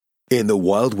In the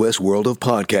Wild West world of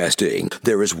podcasting,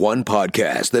 there is one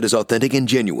podcast that is authentic and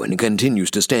genuine and continues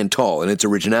to stand tall in its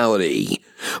originality.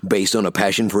 Based on a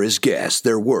passion for his guests,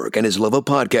 their work, and his love of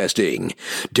podcasting,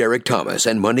 Derek Thomas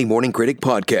and Monday Morning Critic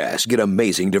Podcast get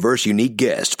amazing, diverse, unique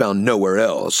guests found nowhere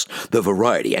else. The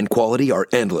variety and quality are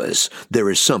endless. There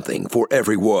is something for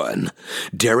everyone.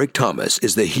 Derek Thomas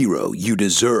is the hero you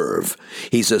deserve.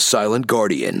 He's a silent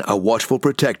guardian, a watchful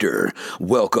protector.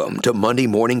 Welcome to Monday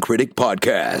Morning Critic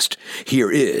Podcast. Here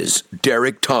is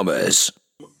Derek Thomas.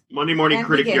 Monday Morning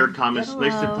Critic Derek Thomas. Hello.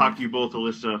 Nice to talk to you both,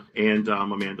 Alyssa and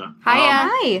Amanda.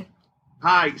 Hi.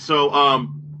 Hi. So,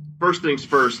 first things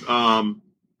first, I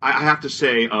have to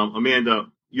say, Amanda,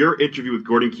 your interview with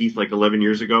Gordon Keith like 11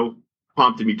 years ago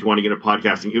prompted me to want to get into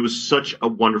podcasting. It was such a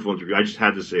wonderful interview. I just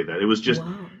had to say that. It was just,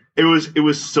 it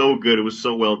was so good. It was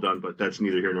so well done, but that's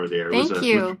neither here nor there. Thank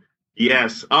you.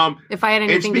 Yes. If I had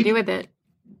anything to do with it.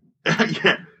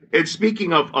 Yeah. And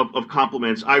speaking of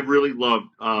compliments, I really loved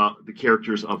the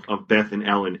characters of Beth and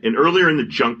Ellen. And earlier in the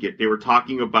junket, they were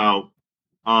talking about,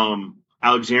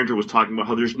 Alexandra was talking about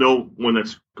how there's no one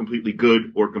that's completely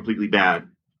good or completely bad.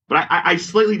 But I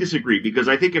slightly disagree, because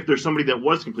I think if there's somebody that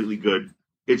was completely good,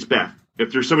 it's Beth.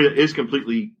 If there's somebody that is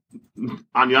completely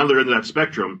on the other end of that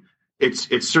spectrum,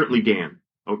 it's certainly Dan.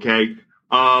 Okay.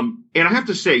 And I have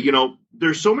to say,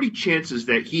 there's so many chances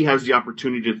that he has the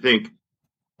opportunity to think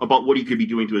about what he could be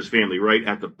doing to his family, right?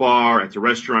 At the bar, at the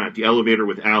restaurant, at the elevator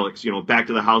with Alex, back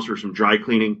to the house for some dry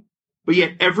cleaning. But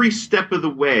yet every step of the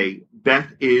way, Beth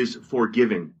is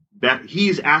forgiving. He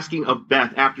is asking of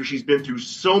Beth after she's been through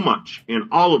so much in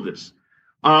all of this.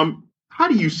 How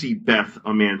do you see Beth,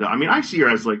 Amanda? I mean, I see her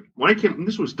as when when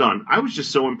this was done, I was just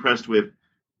so impressed with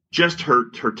just her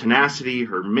tenacity,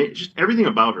 just everything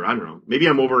about her. I don't know. Maybe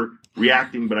I'm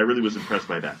overreacting, but I really was impressed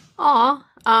by that. Aw,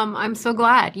 I'm so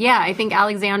glad. Yeah, I think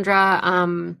Alexandra,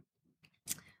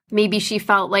 maybe she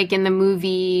felt like in the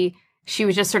movie she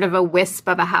was just sort of a wisp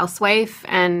of a housewife,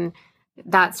 and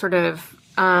that sort of,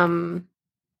 I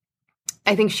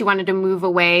think she wanted to move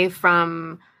away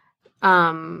from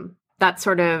that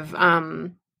sort of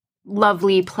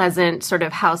lovely, pleasant sort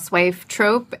of housewife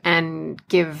trope and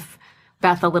give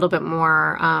Beth a little bit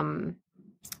more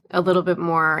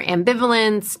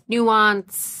ambivalence,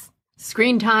 nuance,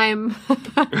 screen time.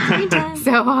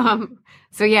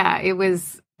 So yeah, it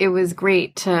was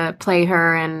great to play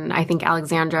her, and I think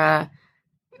Alexandra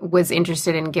was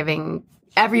interested in giving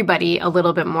everybody a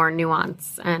little bit more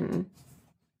nuance and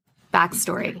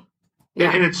backstory.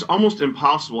 Yeah. And it's almost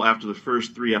impossible after the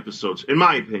first 3 episodes, in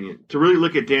my opinion, to really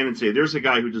look at Dan and say, there's a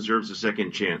guy who deserves a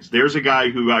second chance. There's a guy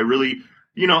who I really,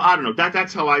 I don't know,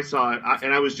 that's how I saw it.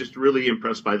 And I was just really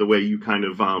impressed by the way you kind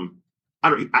of,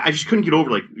 I just couldn't get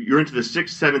over, you're into the 6th,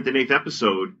 7th, and 8th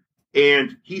episode,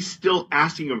 and he's still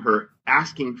asking of her,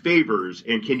 asking favors,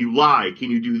 and can you lie?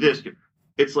 Can you do this?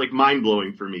 It's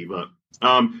mind-blowing for me. But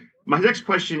my next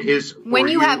question is, when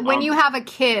you have a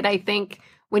kid, I think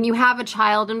when you have a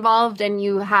child involved and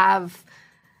you have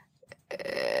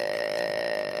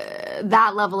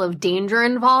that level of danger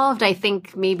involved, I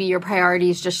think maybe your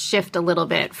priorities just shift a little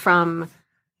bit from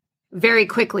very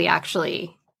quickly,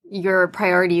 actually. Your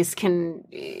priorities can,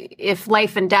 if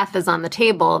life and death is on the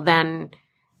table, then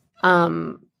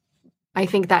I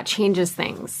think that changes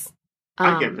things.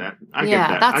 I get that. I get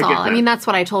that. That's all. I mean, that's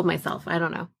what I told myself. I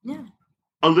don't know. Yeah.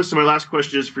 Alyssa, my last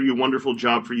question is for you. Wonderful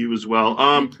job for you as well.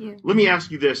 Thank you. Let me ask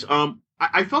you this.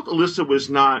 I felt Alyssa was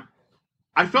not.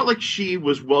 I felt like she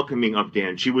was welcoming of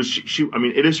Dan. She. I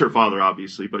mean, it is her father,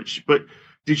 obviously, but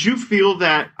did you feel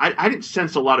that? I didn't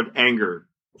sense a lot of anger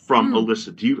from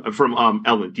Alyssa. From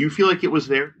Ellen? Do you feel like it was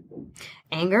there?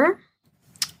 Anger?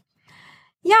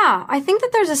 Yeah, I think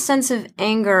that there's a sense of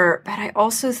anger, but I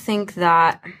also think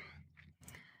that.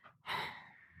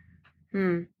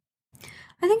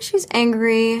 I think she's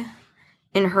angry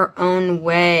in her own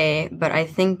way, but I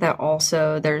think that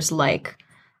also there's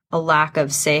a lack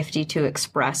of safety to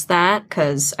express that,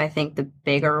 because I think the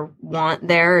bigger want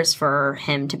there is for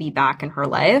him to be back in her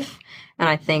life. And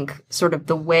I think sort of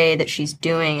the way that she's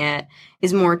doing it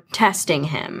is more testing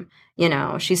him.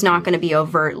 She's not going to be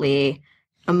overtly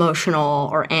emotional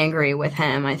or angry with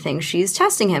him. I think she's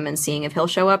testing him and seeing if he'll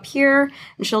show up here,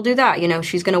 and she'll do that.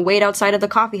 She's going to wait outside of the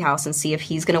coffee house and see if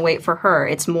he's going to wait for her.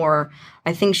 It's more,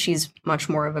 I think she's much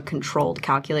more of a controlled,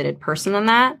 calculated person than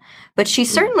that. But she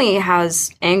certainly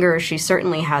has anger. She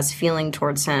certainly has feeling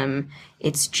towards him.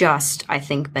 It's just, I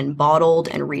think, been bottled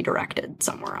and redirected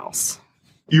somewhere else.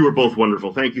 You were both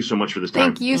wonderful. Thank you so much for this time.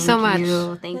 Thank you so much.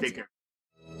 Thank you. Take care.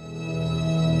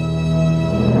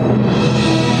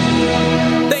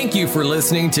 Thank you for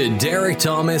listening to Derek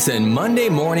Thomas and Monday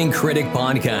Morning Critic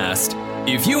Podcast.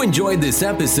 If you enjoyed this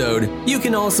episode, you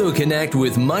can also connect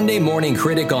with Monday Morning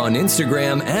Critic on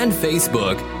Instagram and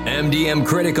Facebook, MDM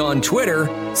Critic on Twitter,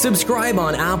 subscribe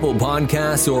on Apple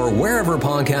Podcasts or wherever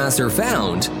podcasts are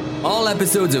found. All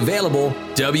episodes available,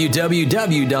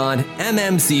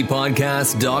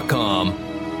 www.mmcpodcast.com.